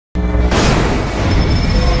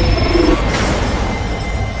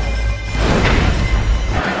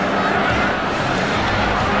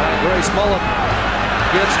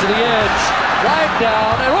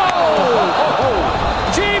down, and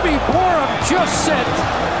Jamie Borum just sent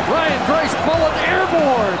Ryan Grace Mullen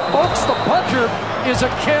airborne. Folks, the punter is a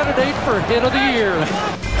candidate for hit of the year.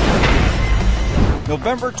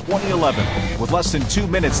 November 2011. With less than 2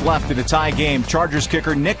 minutes left in a tie game, Chargers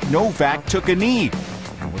kicker Nick Novak took a knee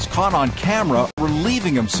and was caught on camera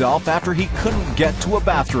relieving himself after he couldn't get to a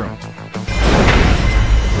bathroom.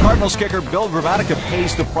 Cardinals kicker Bill Gramatica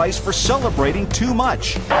pays the price for celebrating too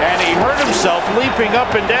much. And he hurt himself leaping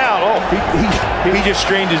up and down. Oh, he just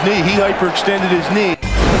strained his knee. He hyperextended his knee.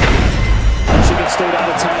 Michigan State out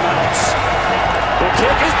of timeouts. The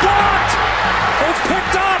kick is blocked. It's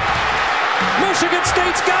picked up. Michigan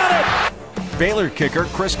State's got it. Baylor kicker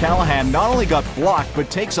Chris Callahan not only got blocked, but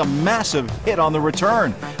takes a massive hit on the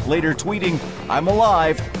return. Later tweeting, "I'm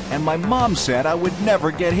alive, and my mom said I would never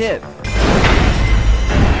get hit."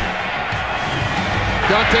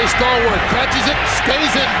 Dante Stallworth catches it,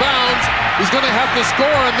 stays in bounds. He's going to have to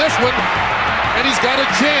score on this one, and he's got a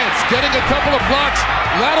chance. Getting a couple of blocks,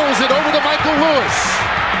 laterals it over to Michael Lewis.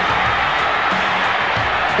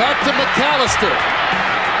 Back to McAllister.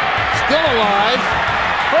 Still alive.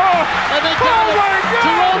 And they got it.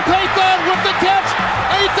 Jerome Payton with the catch.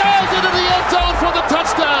 He dives into the end zone for the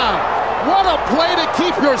touchdown. What a play to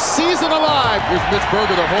keep your season alive. Here's Mitch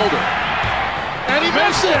Berger, the holder. And he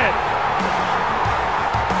missed it.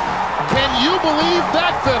 Can you believe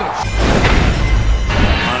that finish?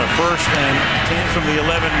 On a 1st and 10 from the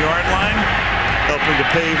 11-yard line, helping to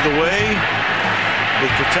pave the way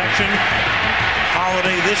with protection.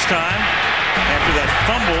 Holiday this time after that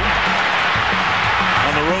fumble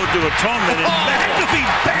on the road to atonement, and McAfee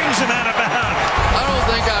bangs him out of bounds. I don't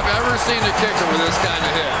think I've ever seen a kicker with this kind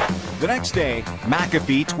of hit. The next day,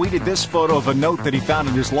 McAfee tweeted this photo of a note that he found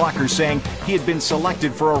in his locker saying he had been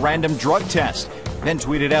selected for a random drug test. Then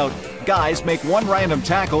tweeted out, "Guys make one random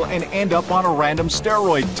tackle and end up on a random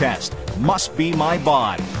steroid test. Must be my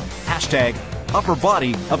bod." Hashtag upper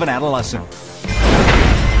body of an adolescent.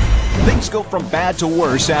 Things go from bad to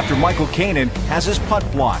worse after Michael Kanan has his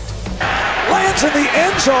punt blocked. Lands in the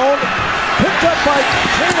end zone. Picked up by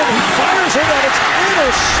Kanan. He fires it and it's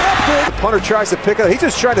intercepted. The punter tries to pick it up. He's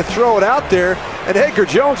just trying to throw it out there. And Edgar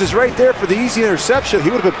Jones is right there for the easy interception. He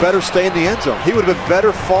would have been better staying in the end zone. He would have been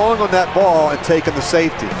better falling on that ball and taking the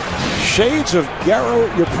safety. Shades of Garo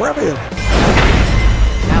Yepremian.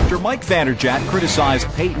 After Mike Vanderjagt criticized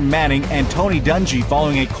Peyton Manning and Tony Dungy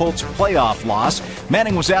following a Colts playoff loss,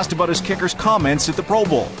 Manning was asked about his kicker's comments at the Pro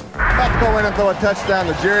Bowl. About to go in and throw a touchdown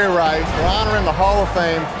to Jerry Rice. We're honoring the Hall of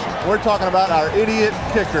Fame. We're talking about our idiot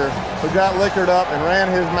kicker who got liquored up and ran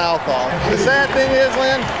his mouth off. The sad thing is,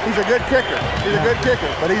 Lynn, he's a good kicker. He's a good kicker,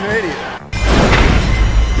 but he's an idiot.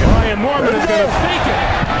 Ryan Morgan is going to fake it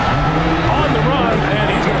on the run, and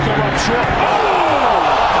he's going to come up short.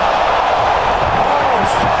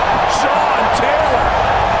 Sean Taylor.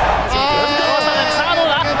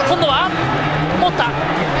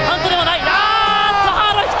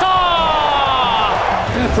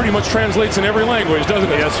 That pretty much translates in every language,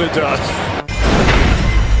 doesn't it? Yes, it does.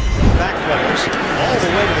 Backpedals all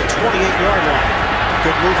the way to the 28-yard line.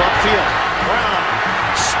 Good move upfield. Brown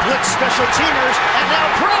splits special teamers, and now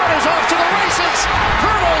Brown is off to the races.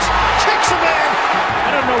 Hurdles, kicks him in. I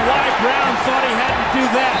don't know why Brown thought he had to do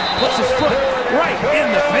that. Puts his foot right in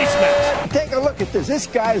the face mask. Take a look at this. This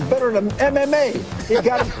guy is better than MMA. He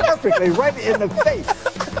got him perfectly right in the face.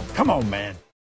 Come on, man.